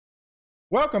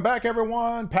Welcome back,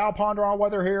 everyone. Pal Ponder on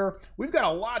Weather here. We've got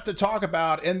a lot to talk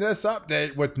about in this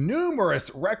update with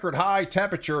numerous record high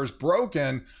temperatures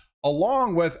broken,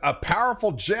 along with a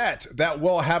powerful jet that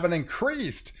will have an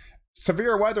increased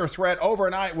severe weather threat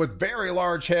overnight with very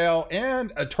large hail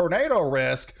and a tornado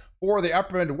risk for the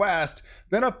upper Midwest.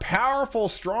 Then a powerful,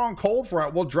 strong cold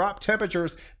front will drop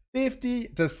temperatures 50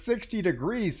 to 60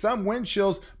 degrees, some wind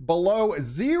chills below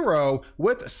zero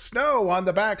with snow on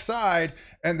the backside,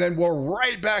 and then we're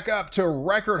right back up to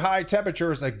record high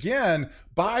temperatures again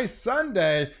by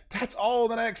Sunday. That's all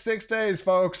the next 6 days,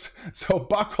 folks. So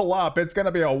buckle up. It's going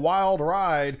to be a wild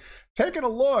ride. Taking a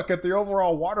look at the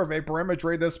overall water vapor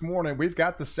imagery this morning, we've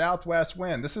got the southwest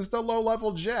wind. This is the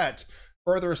low-level jet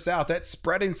further south. That's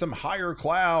spreading some higher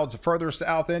clouds further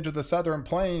south into the southern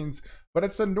plains. But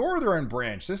it's the northern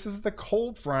branch. This is the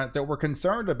cold front that we're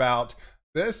concerned about.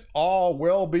 This all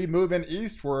will be moving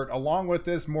eastward along with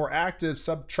this more active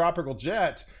subtropical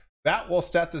jet. That will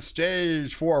set the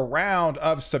stage for a round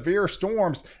of severe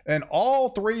storms in all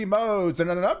three modes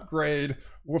and an upgrade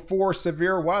for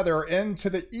severe weather into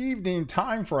the evening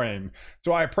time frame.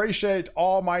 So I appreciate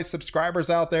all my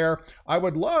subscribers out there. I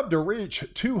would love to reach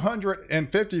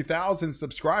 250,000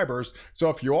 subscribers. So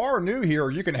if you are new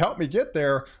here, you can help me get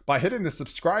there by hitting the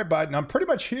subscribe button. I'm pretty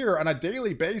much here on a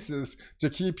daily basis to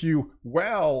keep you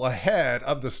well ahead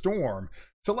of the storm.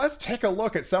 So let's take a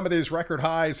look at some of these record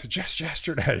highs just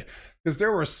yesterday, because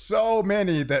there were so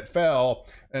many that fell.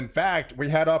 In fact, we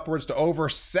had upwards to over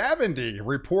 70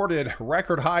 reported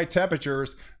record high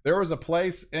temperatures. There was a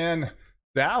place into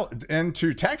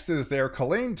Texas there,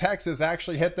 Killeen, Texas,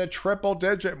 actually hit the triple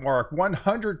digit mark,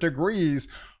 100 degrees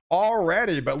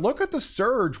already. But look at the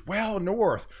surge well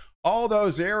north, all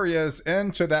those areas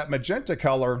into that magenta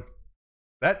color.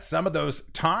 That's some of those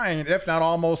tying, if not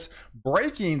almost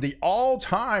breaking, the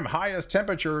all-time highest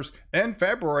temperatures in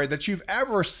February that you've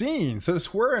ever seen. So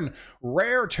we're in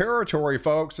rare territory,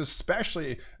 folks,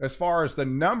 especially as far as the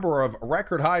number of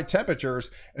record high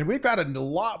temperatures. And we've got a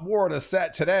lot more to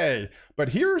set today. But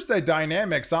here's the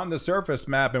dynamics on the surface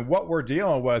map and what we're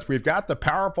dealing with. We've got the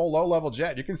powerful low-level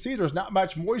jet. You can see there's not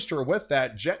much moisture with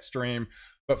that jet stream.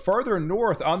 But further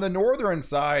north, on the northern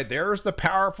side, there's the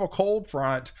powerful cold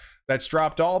front that's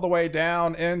dropped all the way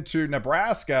down into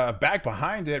Nebraska. Back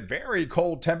behind it, very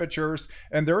cold temperatures,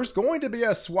 and there's going to be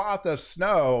a swath of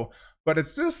snow, but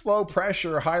it's this low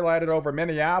pressure highlighted over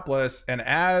Minneapolis, and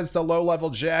as the low-level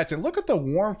jet, and look at the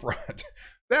warm front.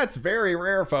 That's very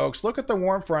rare, folks. Look at the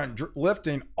warm front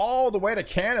lifting all the way to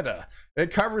Canada.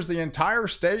 It covers the entire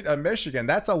state of Michigan.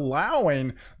 That's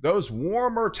allowing those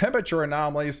warmer temperature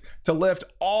anomalies to lift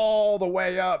all the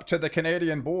way up to the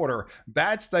Canadian border.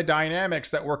 That's the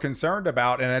dynamics that we're concerned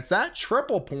about. And it's that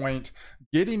triple point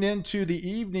getting into the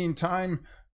evening time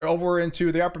over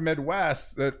into the upper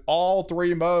Midwest that all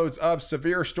three modes of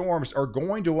severe storms are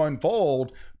going to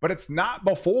unfold, but it's not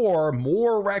before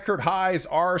more record highs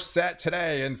are set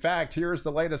today. In fact, here's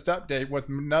the latest update with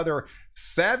another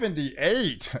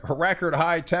 78 record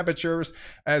high temperatures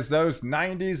as those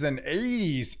 90s and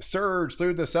 80s surge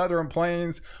through the southern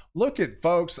plains. Look at,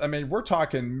 folks, I mean, we're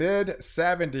talking mid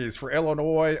 70s for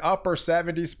Illinois, upper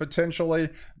 70s potentially.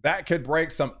 That could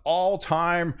break some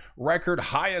all-time record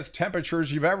highest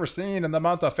temperatures you've ever seen in the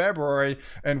month of February.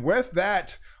 And with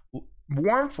that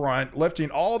warm front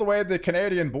lifting all the way to the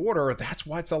Canadian border, that's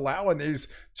what's allowing these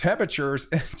temperatures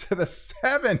into the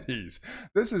 70s.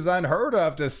 This is unheard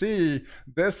of to see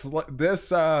this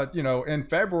in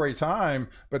February time,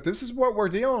 but this is what we're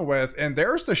dealing with. And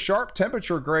there's the sharp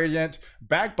temperature gradient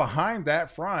back behind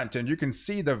that front, and you can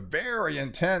see the very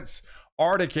intense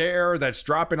Arctic air that's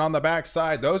dropping on the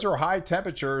backside. Those are high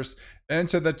temperatures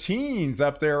into the teens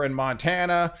up there in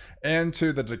Montana,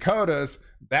 into the Dakotas.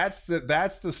 That's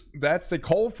the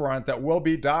cold front that will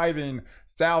be diving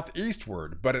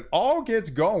southeastward. But it all gets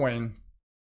going,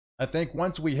 I think,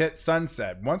 once we hit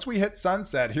sunset. Once we hit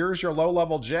sunset, here's your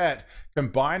low-level jet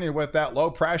combining with that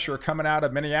low pressure coming out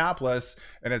of Minneapolis,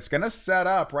 and it's going to set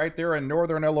up right there in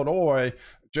northern Illinois,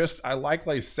 just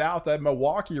likely south of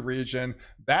Milwaukee region.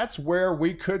 That's where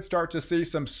we could start to see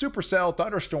some supercell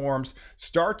thunderstorms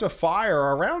start to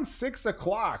fire around 6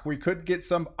 o'clock. We could get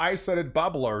some isolated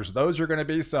bubblers. Those are going to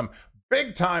be some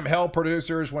big time hail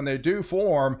producers when they do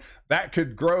form. That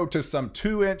could grow to some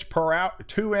 2-inch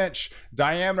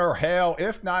diameter hail,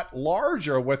 if not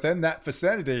larger, within that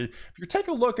vicinity. If you take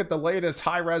a look at the latest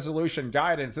high resolution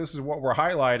guidance, this is what we're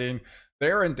highlighting.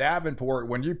 There in Davenport,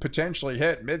 when you potentially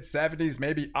hit mid 70s,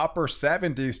 maybe upper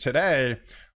 70s today,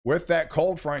 with that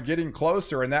cold front getting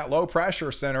closer and that low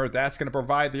pressure center, that's going to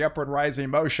provide the upward rising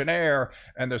motion air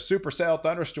and the supercell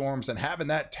thunderstorms, and having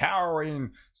that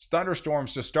towering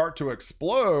thunderstorms to start to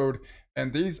explode.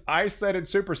 And these isolated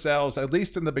supercells, at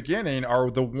least in the beginning,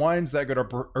 are the ones that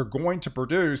are going to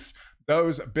produce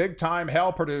those big time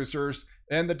hail producers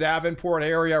in the Davenport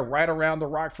area, right around the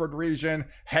Rockford region,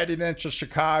 heading into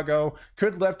Chicago,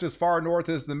 could lift as far north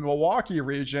as the Milwaukee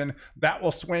region. That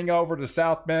will swing over to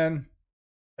South Bend.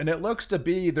 And it looks to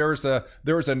be there's a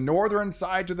northern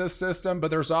side to this system, but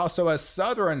there's also a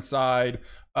southern side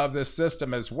of this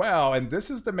system as well. And this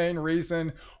is the main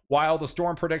reason why the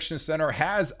Storm Prediction Center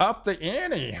has upped the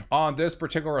ante on this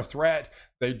particular threat.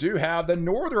 They do have the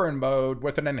northern mode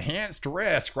with an enhanced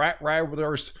risk, right where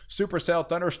those supercell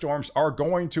thunderstorms are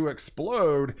going to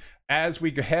explode as we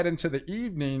head into the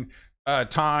evening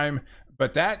time.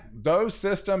 But those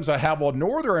systems have a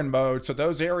northern mode, so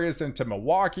those areas into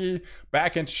Milwaukee,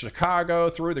 back into Chicago,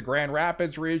 through the Grand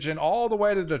Rapids region, all the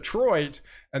way to Detroit,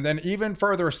 and then even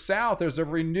further south, there's a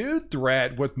renewed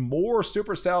threat with more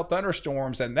supercell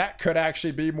thunderstorms, and that could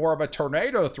actually be more of a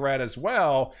tornado threat as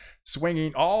well,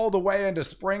 swinging all the way into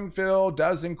Springfield.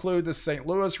 Does include the St.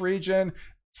 Louis region,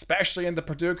 especially in the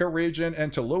Paducah region,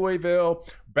 into Louisville,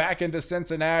 back into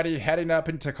Cincinnati, heading up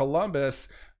into Columbus.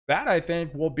 That, I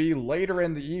think, will be later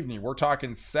in the evening. We're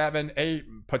talking 7,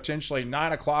 8, potentially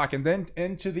 9 o'clock, and then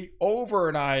into the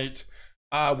overnight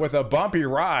with a bumpy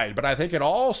ride. But I think it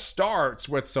all starts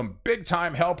with some big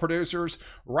time hail producers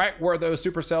right where those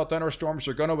supercell thunderstorms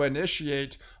are going to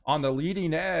initiate on the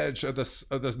leading edge of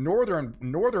the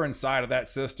northern side of that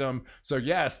system. So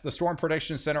yes, the Storm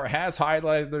Prediction Center has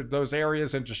highlighted those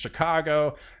areas into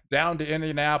Chicago, down to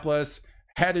Indianapolis,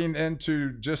 heading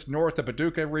into just north of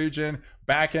Paducah region,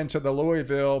 back into the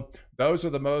Louisville. Those are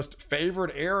the most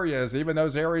favored areas, even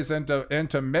those areas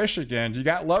into Michigan. You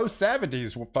got low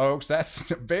 70s, folks. That's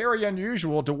very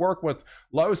unusual to work with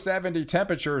low 70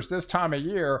 temperatures this time of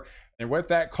year. And with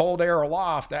that cold air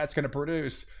aloft, that's going to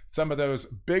produce some of those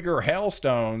bigger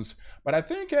hailstones. But I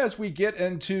think as we get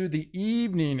into the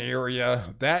evening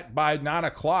area, that by 9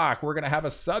 o'clock, we're going to have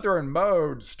a southern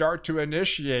mode start to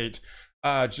initiate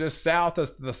just south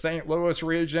of the St. Louis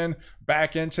region,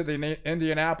 back into the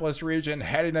Indianapolis region,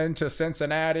 heading into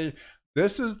Cincinnati.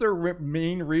 This is the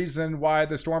main reason why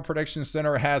the Storm Prediction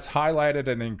Center has highlighted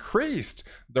and increased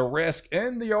the risk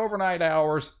in the overnight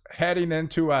hours, heading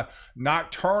into a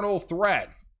nocturnal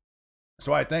threat.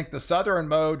 So I think the southern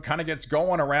mode kind of gets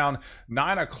going around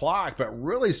 9 o'clock, but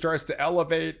really starts to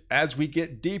elevate as we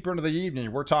get deeper into the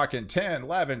evening. We're talking 10,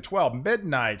 11, 12,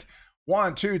 midnight,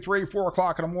 1, 2, 3, 4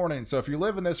 o'clock in the morning. So if you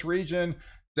live in this region,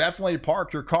 definitely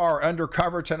park your car under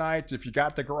cover tonight. If you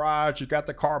got the garage, you got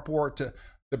the carport to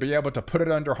be able to put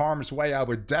it under harm's way, I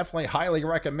would definitely highly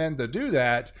recommend to do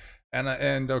that.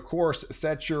 And of course,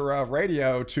 set your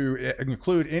radio to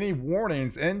include any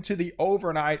warnings into the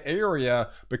overnight area,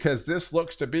 because this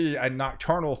looks to be a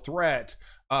nocturnal threat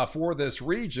for this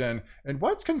region. And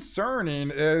what's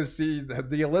concerning is the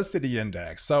helicity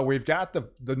index. So we've got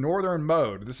the northern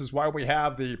mode. This is why we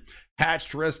have the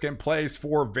hatched risk in place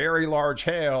for very large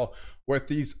hail, with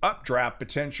these updraft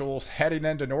potentials heading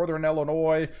into northern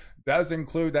Illinois. Does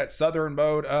include that southern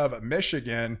mode of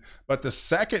Michigan, but the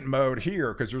second mode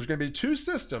here, because there's going to be two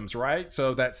systems, right?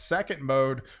 So that second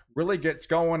mode really gets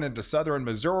going into southern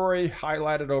Missouri,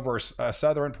 highlighted over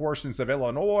southern portions of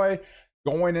Illinois,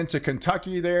 going into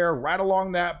Kentucky there, right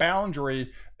along that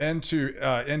boundary into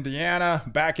Indiana,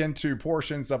 back into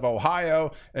portions of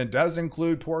Ohio, and does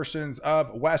include portions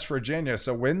of West Virginia.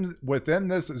 So within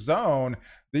this zone,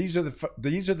 these are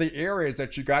the areas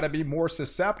that you got to be more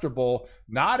susceptible,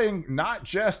 not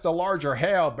just the larger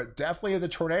hail, but definitely the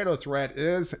tornado threat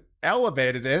is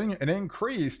elevated and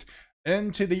increased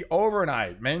into the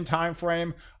overnight. Main time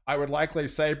frame, I would likely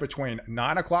say between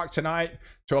 9 o'clock tonight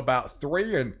to about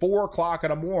 3 and 4 o'clock in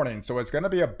the morning. So it's going to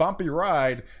be a bumpy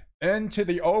ride into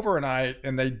the overnight.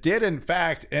 And they did in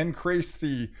fact increase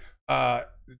the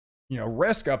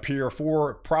risk up here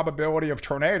for probability of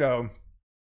tornado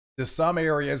to some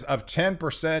areas of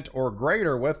 10% or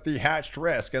greater with the hatched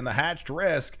risk. And the hatched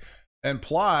risk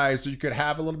implies you could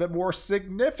have a little bit more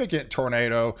significant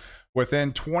tornado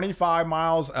within 25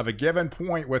 miles of a given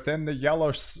point within the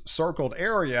yellow circled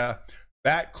area.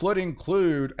 That could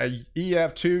include a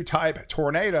EF2 type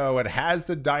tornado. It has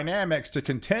the dynamics to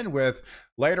contend with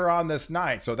later on this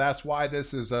night. So that's why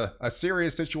this is a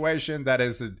serious situation that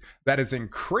is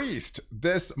increased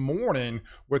this morning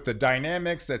with the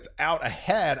dynamics that's out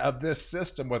ahead of this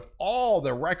system, with all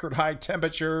the record high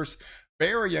temperatures,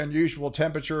 very unusual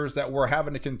temperatures that we're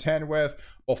having to contend with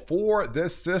before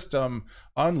this system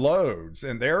unloads.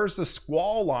 And there's the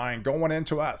squall line going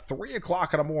into at 3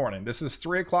 o'clock in the morning. This is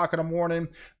 3 o'clock in the morning.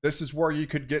 This is where you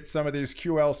could get some of these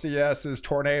QLCSs,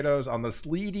 tornadoes on this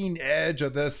leading edge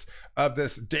of this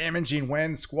damaging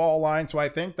wind squall line. So I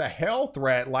think the hail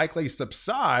threat likely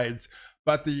subsides,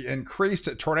 but the increased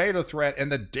tornado threat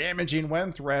and the damaging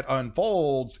wind threat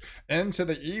unfolds into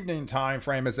the evening time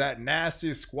frame as that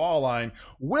nasty squall line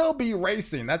will be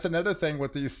racing. That's another thing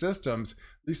with these systems.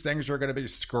 These things are going to be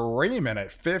screaming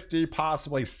at 50,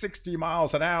 possibly 60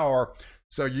 miles an hour.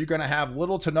 So you're going to have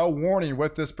little to no warning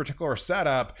with this particular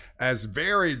setup, as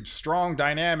very strong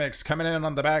dynamics coming in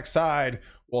on the backside.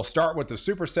 We'll start with the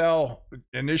supercell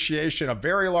initiation of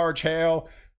very large hail,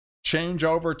 change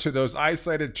over to those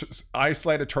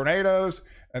isolated tornadoes,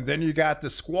 and then you got the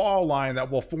squall line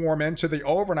that will form into the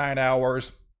overnight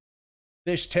hours,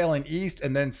 fishtailing east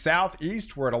and then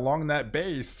southeastward along that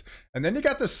base. And then you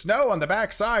got the snow on the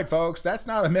backside, folks. That's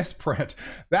not a misprint.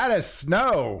 That is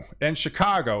snow in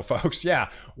Chicago, folks. Yeah,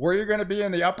 where you're going to be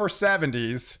in the upper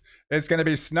 70s, it's going to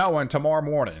be snowing tomorrow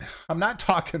morning. I'm not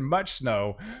talking much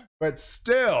snow, but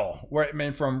still, I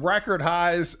mean, from record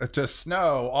highs to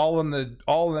snow all in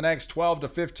the next 12 to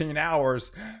 15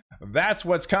 hours. That's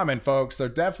what's coming, folks. So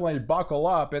definitely buckle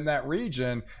up in that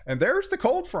region. And there's the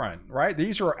cold front, right?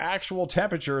 These are actual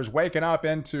temperatures waking up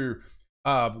into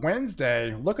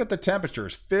Wednesday. Look at the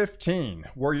temperatures, 15,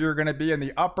 where you're going to be in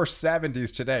the upper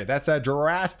 70s today. That's a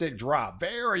drastic drop.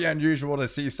 Very unusual to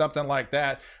see something like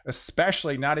that,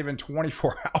 especially not even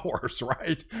 24 hours,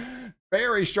 right?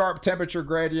 Very sharp temperature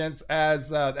gradients as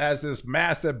this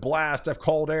massive blast of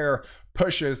cold air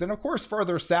pushes. And of course,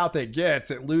 further south it gets,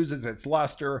 it loses its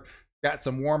luster. Got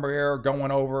some warmer air going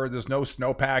over. There's no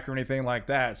snowpack or anything like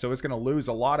that. So it's going to lose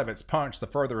a lot of its punch the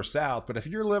further south. But if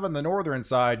you're living the northern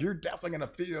side, you're definitely going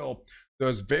to feel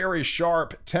those very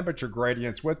sharp temperature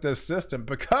gradients with this system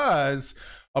because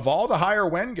of all the higher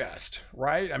wind gusts,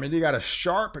 right? I mean, you got a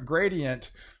sharp gradient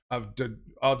of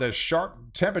the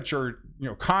sharp temperature,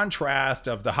 contrast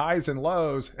of the highs and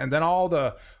lows, and then all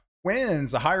the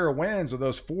winds, the higher winds of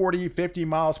those 40, 50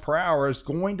 miles per hour is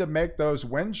going to make those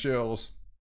wind chills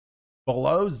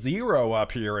below zero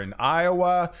up here in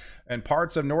Iowa and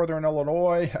parts of northern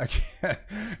Illinois. Again,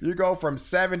 you go from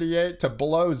 78 to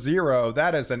below zero.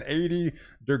 That is an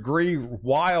 80-degree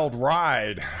wild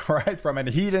ride, right? From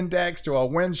a heat index to a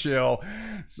wind chill.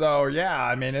 So yeah,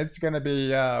 I mean, it's going to be,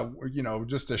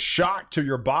 just a shock to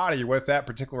your body with that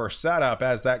particular setup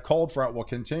as that cold front will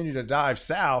continue to dive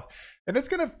south. And it's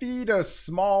going to feed a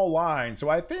small line. So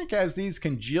I think as these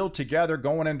congeal together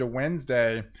going into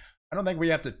Wednesday, I don't think we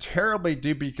have to terribly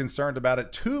be concerned about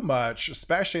it too much,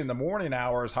 especially in the morning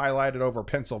hours, highlighted over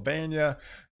Pennsylvania,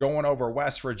 going over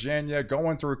West Virginia,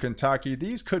 going through Kentucky.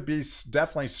 These could be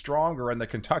definitely stronger in the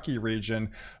Kentucky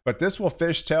region, but this will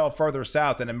fishtail further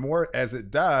south. And the more as it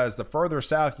does, the further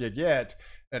south you get,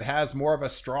 it has more of a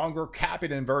stronger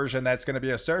capping inversion that's going to be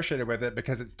associated with it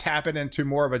because it's tapping into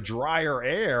more of a drier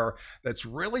air that's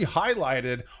really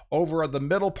highlighted over the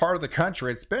middle part of the country.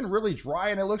 It's been really dry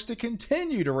and it looks to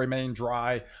continue to remain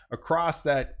dry across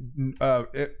that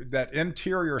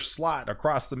interior slot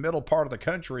across the middle part of the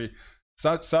country,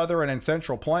 southern and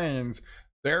central plains.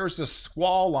 There's a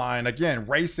squall line, again,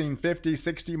 racing 50,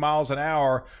 60 miles an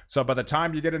hour. So by the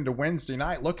time you get into Wednesday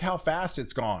night, look how fast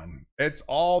it's gone. It's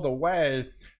all the way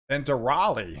into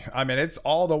Raleigh. I mean, it's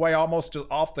all the way almost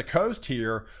off the coast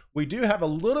here. We do have a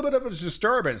little bit of a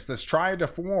disturbance that's trying to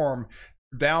form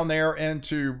down there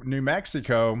into New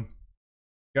Mexico.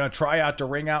 Going to try out to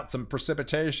ring out some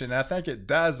precipitation. I think it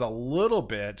does a little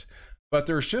bit, but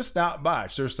there's just not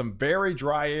much. There's some very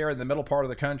dry air in the middle part of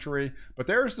the country, but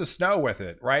there's the snow with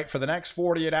it, right? For the next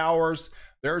 48 hours,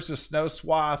 there's a snow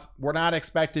swath. We're not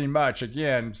expecting much.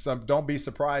 Again, don't be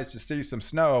surprised to see some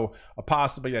snow,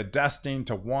 possibly a dusting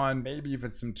to 1, maybe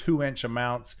even some 2-inch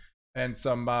amounts and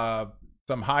some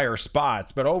higher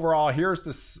spots. But overall, here's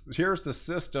the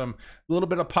system, a little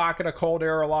bit of pocket of cold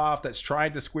air aloft that's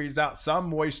trying to squeeze out some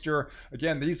moisture.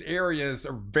 Again, these areas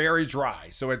are very dry,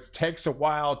 so it takes a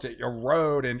while to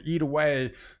erode and eat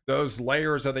away those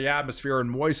layers of the atmosphere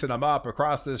and moisten them up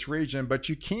across this region. But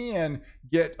you can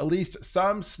get at least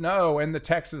some snow in the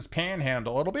Texas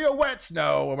Panhandle. It'll be a wet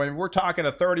snow. I mean, we're talking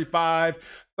a 35,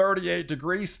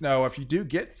 38-degree snow if you do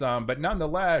get some, but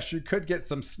nonetheless, you could get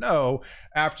some snow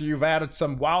after you've added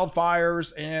some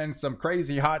wildfires and some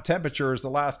crazy hot temperatures the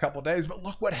last couple of days. But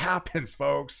look what happens,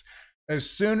 folks. As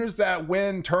soon as that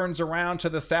wind turns around to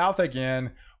the south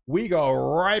again, we go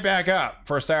right back up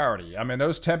for Saturday. I mean,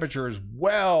 those temperatures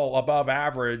well above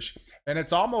average, and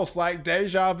it's almost like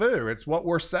deja vu. It's what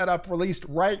we're set up, released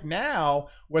right now,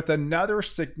 with another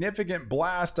significant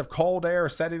blast of cold air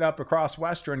setting up across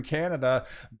Western Canada.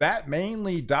 That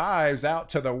mainly dives out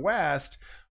to the west,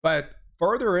 but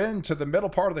further into the middle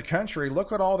part of the country,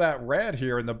 look at all that red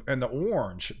here in the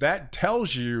orange. That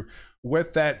tells you,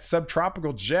 with that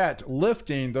subtropical jet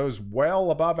lifting those well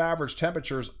above average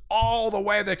temperatures all the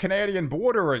way to the Canadian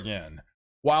border again,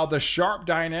 while the sharp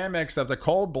dynamics of the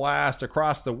cold blast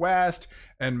across the west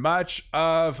and much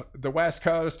of the west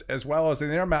coast, as well as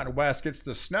the Intermountain West, gets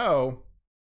the snow.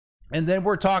 And then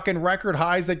we're talking record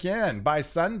highs again by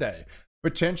Sunday.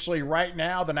 Potentially right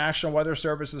now, the National Weather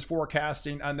Service is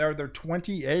forecasting another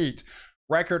 28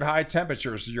 record high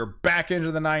temperatures. So you're back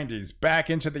into the 90s, back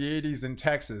into the 80s in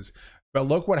Texas. But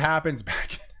look what happens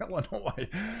back in Illinois.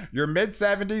 You're mid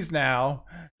 70s now.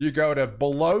 You go to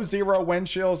below zero wind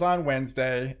chills on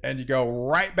Wednesday, and you go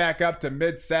right back up to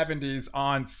mid 70s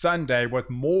on Sunday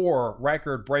with more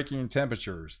record breaking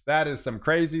temperatures. That is some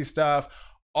crazy stuff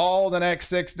all the next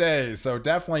 6 days. So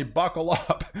definitely buckle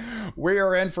up. We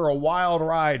are in for a wild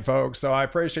ride, folks. So I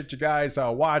appreciate you guys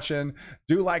watching.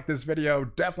 Do like this video.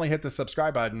 Definitely hit the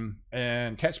subscribe button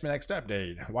and catch me next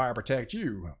update. Why I protect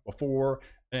you before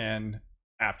and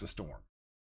after storm.